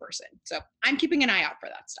damaging to a person. So I'm keeping an eye out for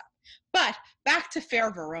that stuff. But back to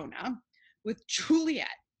Fair Verona with Juliet,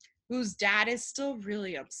 whose dad is still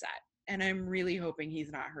really upset. And I'm really hoping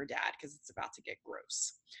he's not her dad because it's about to get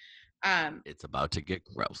gross. It's about to get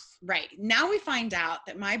gross. Right. Now we find out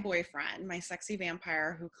that my boyfriend, my sexy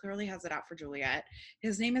vampire who clearly has it out for Juliet,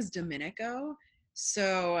 his name is Domenico.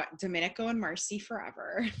 So Domenico and Marcy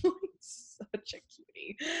forever. Such a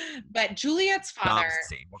cutie. But Juliet's father.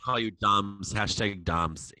 Domsy. We'll call you Doms. Hashtag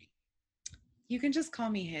Domsy. You can just call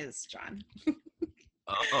me his, John.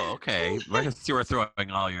 Oh, okay. I guess you were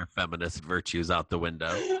throwing all your feminist virtues out the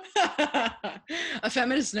window. A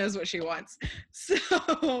feminist knows what she wants.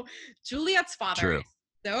 So Juliet's father is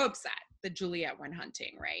so upset that Juliet went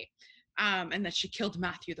hunting, right? And that she killed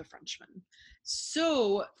Matthew the Frenchman.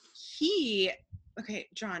 So okay,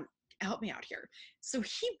 John, help me out here. So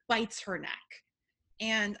he bites her neck.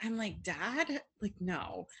 And I'm like, Dad? Like,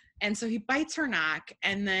 no. And so he bites her neck.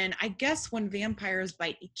 And then I guess when vampires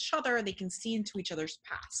bite each other, they can see into each other's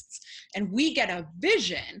pasts. And we get a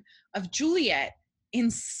vision of Juliet in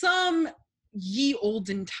some ye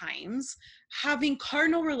olden times having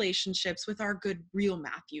carnal relationships with our good real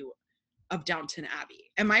Matthew of Downton Abbey.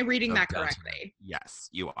 Am I reading that correctly? Yes,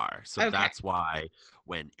 you are. So that's why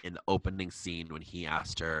when in the opening scene, when she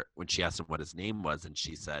asked him what his name was, and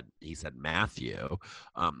he said Matthew,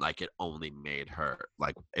 like it only made her,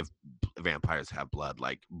 like, if vampires have blood,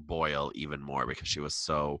 like boil even more, because she was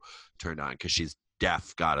so turned on, because she's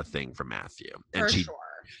deaf, got a thing for Matthew. And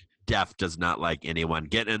deaf does not like anyone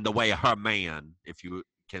getting in the way of her man, if you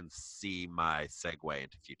can see my segue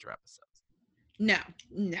into future episodes. No,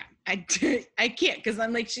 I can't, because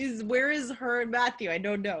I'm like, where is her and Matthew? I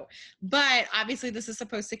don't know. But obviously this is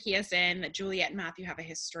supposed to key us in that Juliet and Matthew have a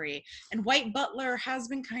history. And White Butler has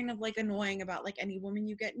been kind of like annoying about like any woman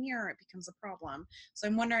you get near, it becomes a problem. So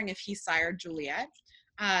I'm wondering if he sired Juliet.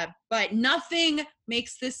 But nothing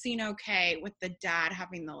makes this scene okay with the dad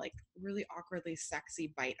having the like really awkwardly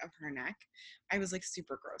sexy bite of her neck. I was like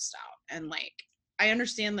super grossed out. And like, I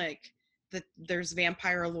understand like, that there's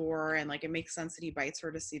vampire lore and like it makes sense that he bites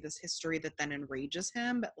her to see this history that then enrages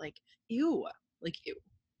him, but like ew.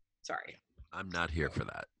 Sorry, I'm not here for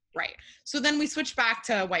that. Right. So then we switch back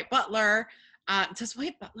to White Butler. Does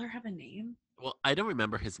White Butler have a name? Well, I don't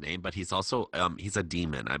remember his name, but he's also he's a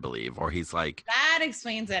demon, I believe, or he's like, that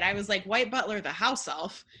explains it. I was like, White Butler the house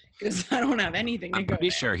elf, because I don't have anything to I'm go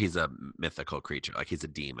pretty there. sure he's a mythical creature, like he's a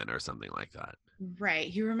demon or something like that. Right.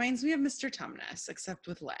 He reminds me of Mr. Tumnus, except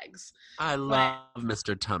with legs. I love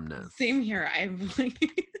Mr. Tumnus. Same here.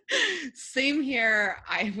 Same here.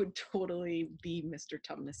 I would totally be Mr.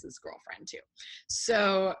 Tumnus's girlfriend too.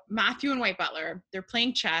 So Matthew and White Butler, they're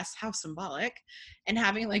playing chess, how symbolic, and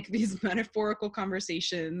having like these metaphorical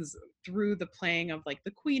conversations through the playing of like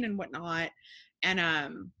the queen and whatnot.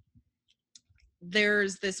 And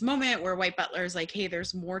there's this moment where White Butler is like, hey,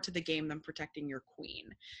 there's more to the game than protecting your queen.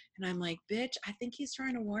 And I'm like, bitch, I think he's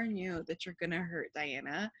trying to warn you that you're going to hurt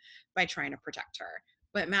Diana by trying to protect her.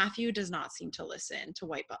 But Matthew does not seem to listen to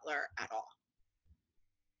White Butler at all.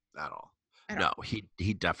 No,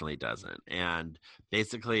 he definitely doesn't. And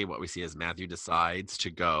basically what we see is Matthew decides to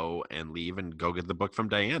go and leave and go get the book from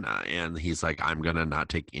Diana. And he's like, I'm going to not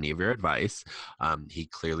take any of your advice. He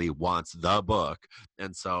clearly wants the book.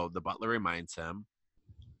 And so the butler reminds him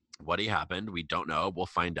what happened. We don't know. We'll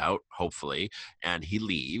find out, hopefully. And he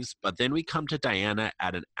leaves. But then we come to Diana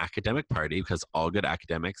at an academic party, because all good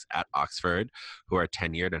academics at Oxford who are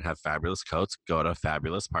tenured and have fabulous coats go to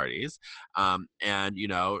fabulous parties. And, you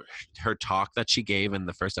know, her talk that she gave in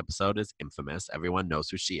the first episode is infamous. Everyone knows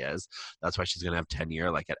who she is. That's why she's going to have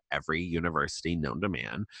tenure like at every university known to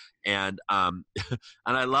man. And and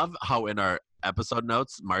I love how in our episode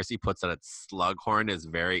notes, Marcy puts that Slughorn is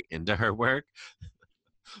very into her work.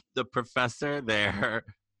 The professor there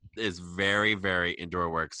is very, very into her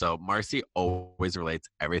work. So Marcy always relates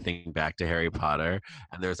everything back to Harry Potter.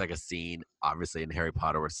 And there's like a scene, obviously, in Harry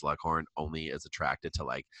Potter where Slughorn only is attracted to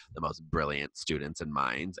like the most brilliant students and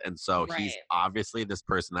minds. And so he's obviously this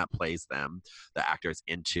person that plays them, the actors,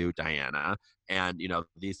 into Diana. And, you know,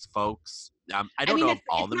 these folks, I don't know if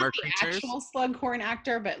all of them are creatures. It's not the actual Slughorn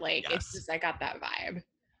actor, but like, it's just, I got that vibe.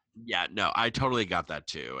 Yeah, no, I totally got that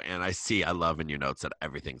too. And I love in your notes that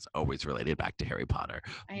everything's always related back to Harry Potter.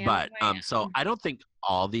 So I don't think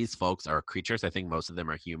all these folks are creatures. I think most of them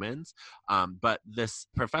are humans. But this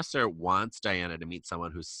professor wants Diana to meet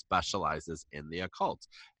someone who specializes in the occult.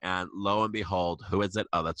 And lo and behold, who is it?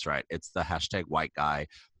 Oh, that's right. It's the hashtag white guy.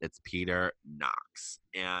 It's Peter Knox.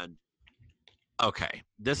 And okay,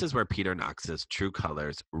 this is where Peter Knox's true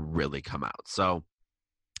colors really come out. So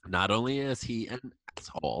not only is he an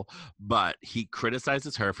asshole, but he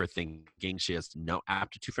criticizes her for thinking she has no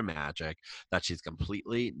aptitude for magic, that she's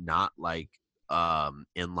completely not like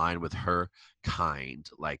in line with her kind,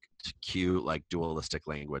 like cute, like dualistic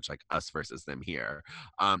language, like us versus them here.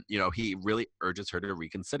 You know, he really urges her to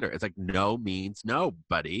reconsider. It's like no means no,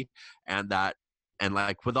 buddy. And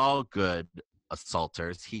like with all good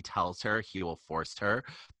assaulters, he tells her he will force her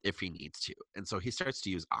if he needs to. And so he starts to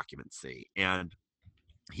use occupancy, and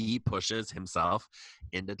he pushes himself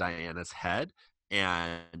into Diana's head,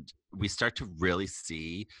 and we start to really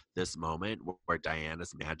see this moment where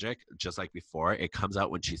Diana's magic, just like before, it comes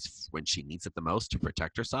out when she needs it the most to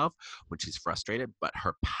protect herself, when she's frustrated, but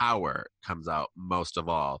her power comes out most of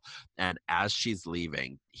all. And as she's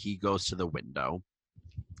leaving, he goes to the window,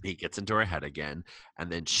 he gets into her head again,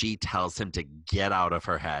 and then she tells him to get out of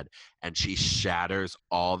her head, and she shatters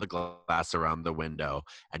all the glass around the window,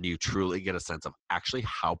 and you truly get a sense of actually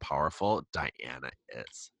how powerful Diana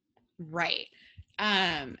is. Right.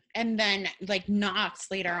 And then like Knox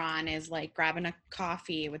later on is like grabbing a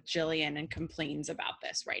coffee with Jillian and complains about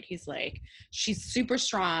this, right? He's like, she's super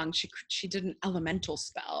strong. She did an elemental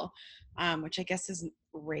spell, which I guess is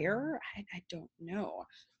rare. I don't know.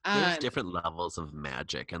 There's different levels of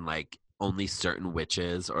magic, and like only certain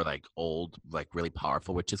witches or like old, like really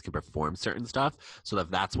powerful witches can perform certain stuff. So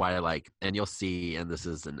that's why, like, and you'll see, and this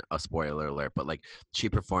isn't a spoiler alert, but like she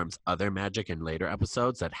performs other magic in later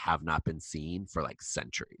episodes that have not been seen for like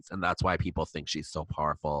centuries. And that's why people think she's so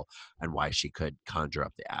powerful and why she could conjure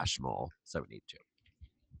up the Ashmole 72.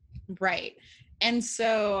 Right. And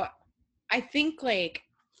so I think like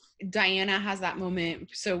Diana has that moment.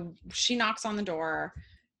 So she knocks on the door,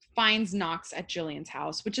 finds Knox at Jillian's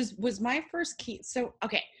house, which was my first key. So,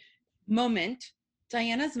 okay, moment.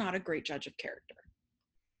 Diana's not a great judge of character,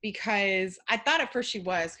 because I thought at first she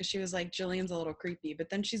was, because she was like, Jillian's a little creepy, but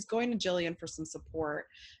then she's going to Jillian for some support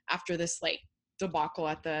after this like debacle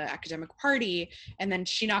at the academic party, and then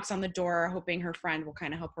she knocks on the door hoping her friend will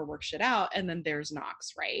kind of help her work shit out, and then there's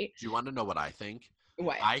Knox, right? Do you want to know what I think?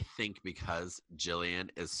 What? I think because Jillian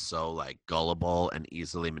is so like gullible and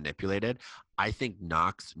easily manipulated, I think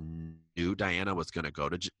Knox knew Diana was going to go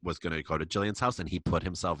to Jillian's house, and he put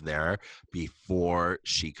himself there before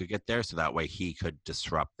she could get there, so that way he could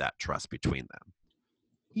disrupt that trust between them.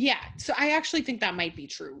 Yeah, so I actually think that might be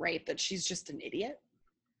true, right? That she's just an idiot,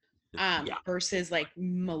 versus like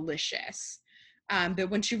malicious. But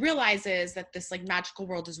when she realizes that this like magical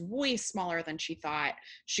world is way smaller than she thought,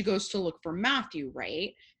 she goes to look for Matthew,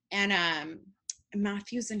 right? And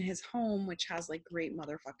Matthew's in his home, which has like great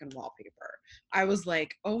motherfucking wallpaper. I was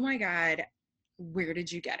like, oh my God, where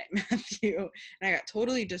did you get it, Matthew? And I got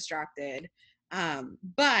totally distracted.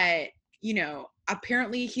 But you know,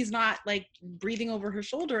 apparently he's not like breathing over her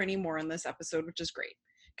shoulder anymore in this episode, which is great,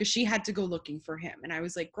 because she had to go looking for him. And I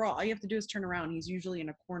was like, girl, all you have to do is turn around. He's usually in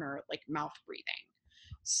a corner, like mouth breathing.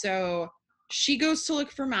 So she goes to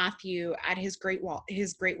look for Matthew at his great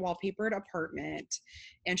wallpapered apartment,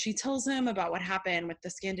 and she tells him about what happened with the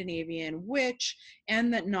Scandinavian witch,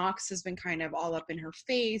 and that Knox has been kind of all up in her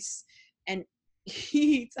face. And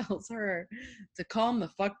he tells her to calm the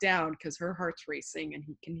fuck down because her heart's racing and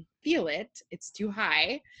he can feel it. It's too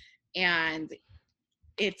high. And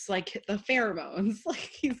it's like the pheromones, like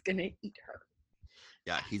he's gonna eat her.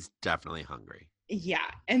 Yeah, he's definitely hungry.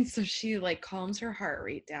 Yeah. And so she like calms her heart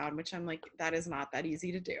rate down, which I'm like, that is not that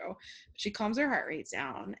easy to do. She calms her heart rate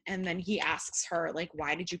down, and then he asks her, like,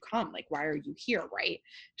 why did you come? Like, why are you here? Right?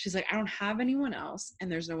 She's like, I don't have anyone else,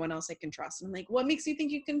 and there's no one else I can trust. And I'm like, what makes you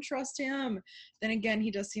think you can trust him? Then again,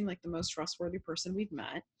 he does seem like the most trustworthy person we've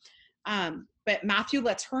met. But Matthew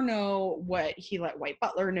lets her know what he let White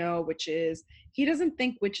Butler know, which is he doesn't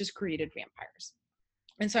think witches created vampires.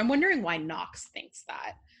 And so I'm wondering why Knox thinks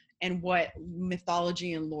that, and what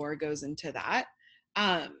mythology and lore goes into that.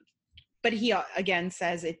 But he again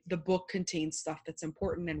says the book contains stuff that's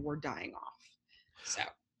important and we're dying off. So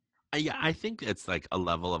yeah, I think it's like a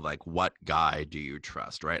level of like, what guy do you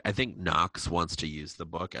trust, right? I think Knox wants to use the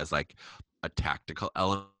book as like a tactical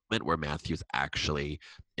element where Matthew's actually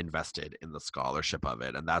invested in the scholarship of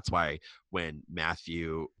it. And that's why when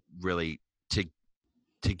Matthew really,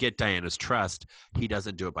 to get Diana's trust, he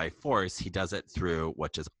doesn't do it by force. He does it through,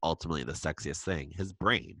 which is ultimately the sexiest thing, his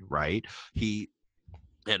brain, right? He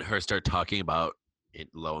and her start talking about it,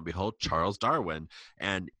 lo and behold, Charles Darwin.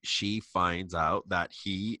 And she finds out that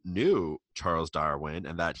he knew Charles Darwin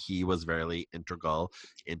and that he was very integral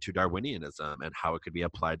into Darwinianism and how it could be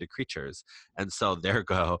applied to creatures. And so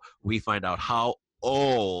we find out how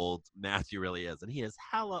old Matthew really is. And he is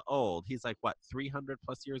hella old. He's like, what, 300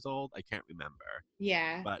 plus years old? I can't remember.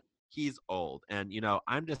 Yeah. But he's old. And, you know,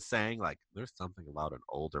 I'm just saying, like, there's something about an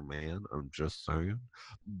older man. I'm just saying.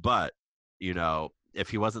 But, you know,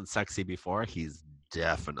 if he wasn't sexy before, he's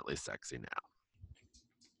definitely sexy now.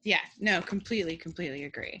 Yeah, no, completely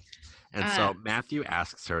agree. And so Matthew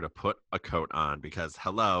asks her to put a coat on because,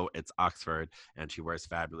 hello, it's Oxford and she wears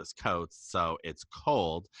fabulous coats. So it's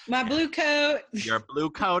cold. My blue coat. Your blue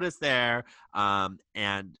coat is there.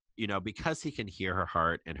 And, you know, because he can hear her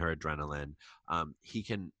heart and her adrenaline, he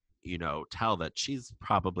can, you know, tell that she's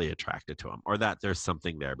probably attracted to him or that there's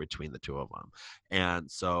something there between the two of them.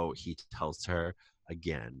 And so he tells her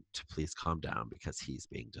again to please calm down because he's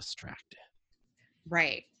being distracted.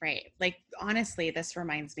 Right. Like, honestly, this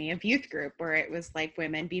reminds me of youth group where it was like,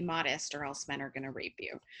 women be modest or else men are going to rape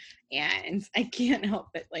you. And I can't help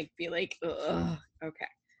but like be like, ugh, okay,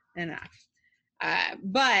 enough.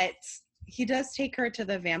 But he does take her to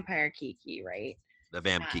the vampire Kiki, right? The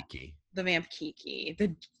Vamp Kiki. The Vamp Kiki,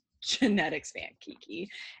 the genetics Vamp Kiki.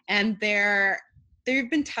 And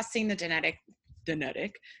they've been testing the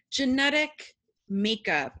genetic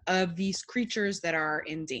makeup of these creatures that are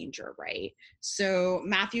in danger, right? So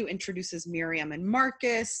Matthew introduces Miriam and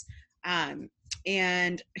Marcus,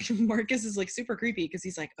 and Marcus is like super creepy because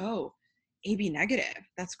he's like, oh, AB negative,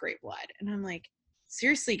 that's great blood. And I'm like,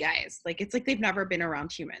 seriously, guys, like, it's like they've never been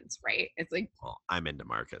around humans, right? It's like, well, I'm into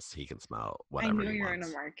Marcus. He can smell whatever I know you're into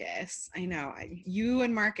Marcus. I know. You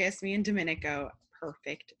and Marcus, me and Domenico,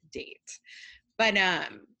 perfect date.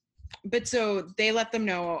 But so they let them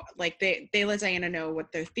know, like they let Diana know what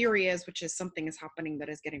their theory is, which is something is happening that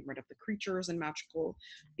is getting rid of the creatures and magical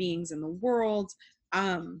beings in the world.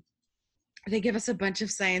 They give us a bunch of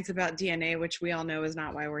science about DNA, which we all know is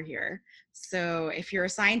not why we're here. So if you're a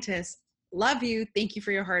scientist, love you. Thank you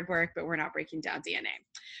for your hard work, but we're not breaking down DNA.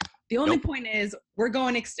 The only point is we're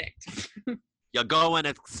going extinct. You're going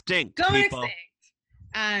extinct, people.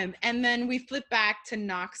 And then we flip back to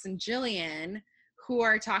Knox and Jillian, who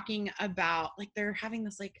are talking about, like, they're having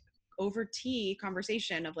this like over tea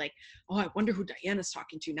conversation of like, oh, I wonder who Diana's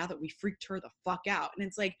talking to now that we freaked her the fuck out. And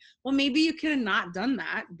it's like, well, maybe you could have not done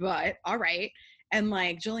that, but all right. And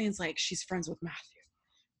like Jillian's like, she's friends with Matthew,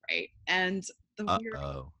 right? And the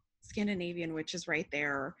weird Scandinavian witch is right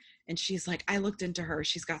there, and she's like, I looked into her,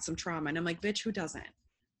 she's got some trauma. And I'm like, bitch, who doesn't?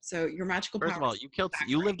 So your magical First of all,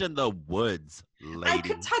 you lived in the woods, lady. I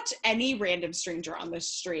could touch any random stranger on the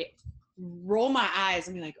street, roll my eyes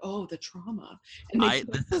and be like, oh, the trauma. And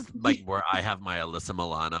this is like where I have my Alyssa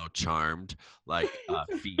Milano charmed like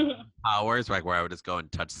feet powers, like where I would just go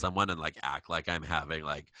and touch someone and like act like I'm having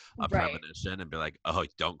like a premonition and be like, oh,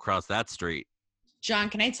 don't cross that street. John,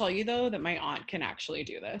 can I tell you though that my aunt can actually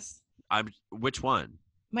do this? Which one?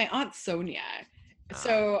 My aunt Sonia.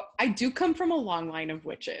 So I do come from a long line of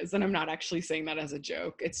witches, and I'm not actually saying that as a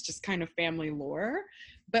joke. It's just kind of family lore.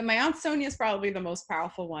 But my aunt Sonia is probably the most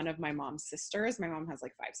powerful one of my mom's sisters. My mom has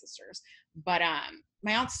like 5 sisters. But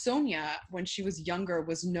my aunt Sonia, when she was younger,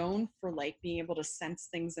 was known for like being able to sense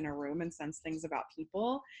things in a room and sense things about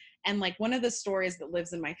people. And like one of the stories that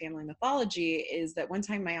lives in my family mythology is that one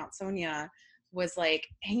time my aunt Sonia was like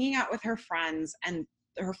hanging out with her friends, and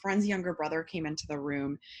her friend's younger brother came into the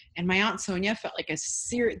room, and my aunt Sonia felt like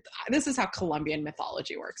this is how Colombian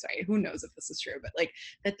mythology works, right? Who knows if this is true, but like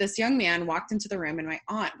that this young man walked into the room and my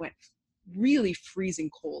aunt went really freezing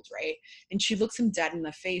cold, right? And she looks him dead in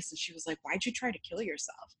the face and she was like, why'd you try to kill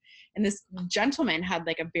yourself? And this gentleman had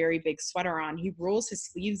like a very big sweater on. He rolls his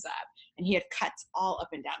sleeves up and he had cuts all up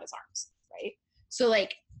and down his arms, right? So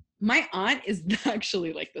like my aunt is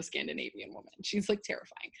actually like the Scandinavian woman. She's like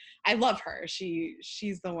terrifying. I love her.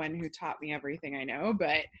 She's the one who taught me everything I know,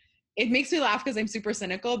 but it makes me laugh because I'm super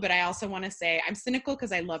cynical, but I also want to say I'm cynical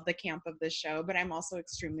because I love the camp of this show, but I'm also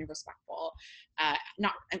extremely respectful.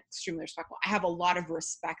 Not extremely respectful. I have a lot of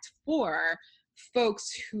respect for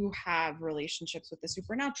folks who have relationships with the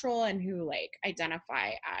supernatural and who like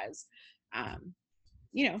identify as,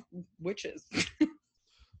 witches.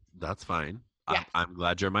 That's fine. Yeah. I'm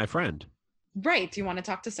glad you're my friend. Right. Do you want to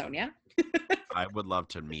talk to Sonia? I would love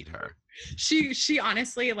to meet her. She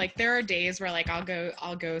honestly, like, there are days where like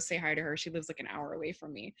I'll go say hi to her. She lives like an hour away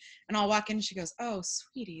from me, and I'll walk in and she goes, oh,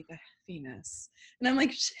 sweetie, the Venus. And I'm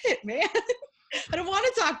like, shit, man. I don't want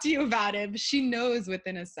to talk to you about it, but she knows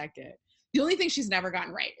within a second. The only thing she's never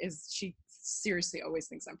gotten right is she seriously always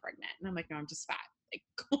thinks I'm pregnant. And I'm like, no, I'm just fat.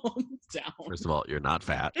 Like, calm down. First of all, you're not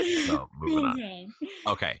fat. So moving on.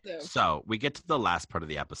 Okay. So we get to the last part of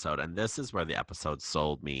the episode, and this is where the episode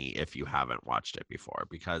sold me if you haven't watched it before,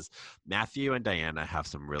 because Matthew and Diana have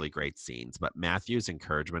some really great scenes, but Matthew's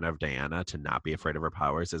encouragement of Diana to not be afraid of her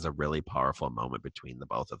powers is a really powerful moment between the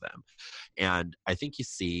both of them. And I think you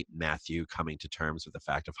see Matthew coming to terms with the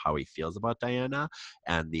fact of how he feels about Diana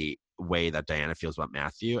and the way that Diana feels about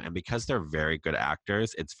Matthew. And because they're very good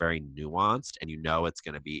actors, it's very nuanced, and you know it's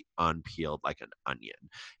going to be unpeeled like an onion.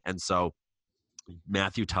 And so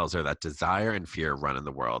Matthew tells her that desire and fear run in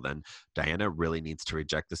the world, and Diana really needs to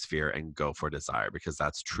reject this fear and go for desire, because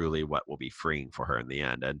that's truly what will be freeing for her in the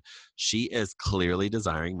end. And she is clearly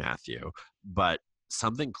desiring Matthew, but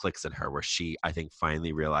something clicks in her where she, I think,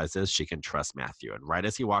 finally realizes she can trust Matthew. And right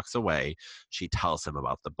as he walks away, she tells him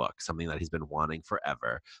about the book, something that he's been wanting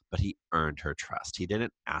forever, but he earned her trust. He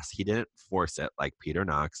didn't ask, he didn't force it like Peter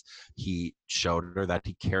Knox. He showed her that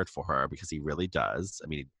he cared for her, because he really does. I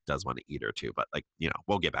mean, he does want to eat her too, but like, you know,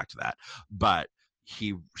 we'll get back to that. But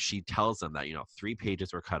she tells him that, you know, 3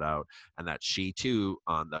 pages were cut out, and that she too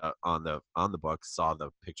on the book saw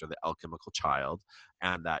the picture of the alchemical child,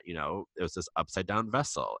 and that, you know, it was this upside down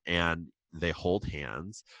vessel, and they hold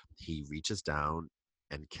hands. He reaches down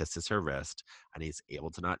and kisses her wrist, and he's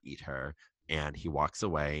able to not eat her, and he walks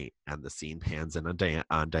away, and the scene pans in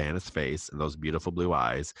on Diana's face and those beautiful blue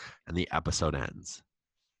eyes, and the episode ends.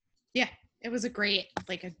 Yeah, it was a great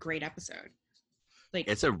episode. Like,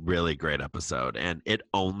 it's a really great episode, and it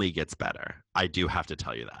only gets better. I do have to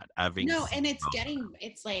tell you that.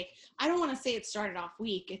 It's like, I don't want to say it started off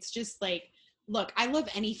weak. It's just like, look, I love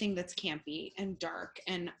anything that's campy and dark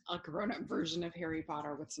and a grown-up version of Harry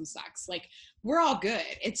Potter with some sex. Like, we're all good.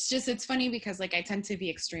 It's just, it's funny because like I tend to be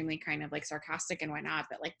extremely kind of like sarcastic and whatnot,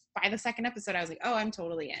 but like by the second episode, I was like, oh, I'm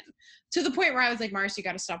totally in. To the point where I was like, Mars, you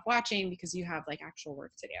got to stop watching because you have like actual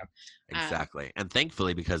work to do. Exactly. And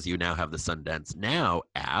thankfully, because you now have the Sundance Now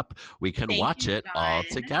app, we can watch it all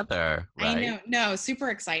together. Right? I know. No,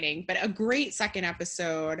 super exciting, but a great second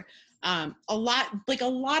episode. A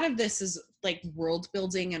lot of this is like world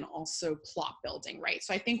building and also plot building, right?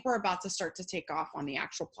 So I think we're about to start to take off on the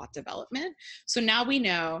actual plot development. So now we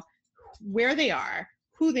know where they are,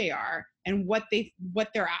 who they are, and what they're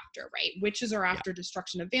after, right? Witches are after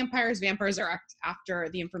destruction of vampires. Vampires are after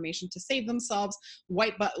the information to save themselves.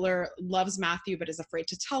 White Butler loves Matthew but is afraid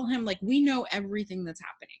to tell him. Like, we know everything that's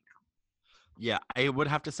happening now. Yeah, I would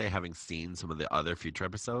have to say, having seen some of the other future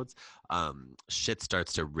episodes, shit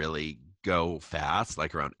starts to really go fast,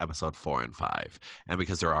 like around episode 4 and 5. And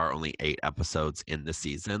because there are only 8 episodes in the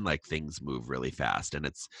season, like things move really fast, and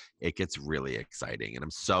it gets really exciting. And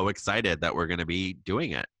I'm so excited that we're going to be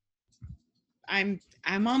doing it. I'm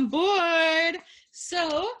on board.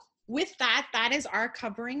 So with that is our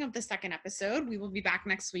covering of the second episode. We will be back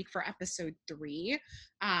next week for episode 3.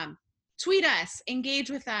 Tweet us,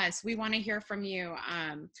 engage with us. We want to hear from you.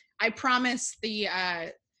 I promise the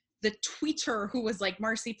tweeter who was like,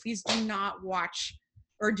 Marcy, please do not watch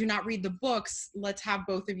or do not read the books. Let's have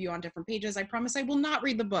both of you on different pages. I promise I will not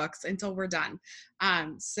read the books until we're done.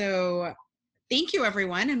 So thank you,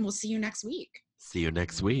 everyone, and we'll see you next week. See you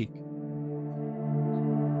next week.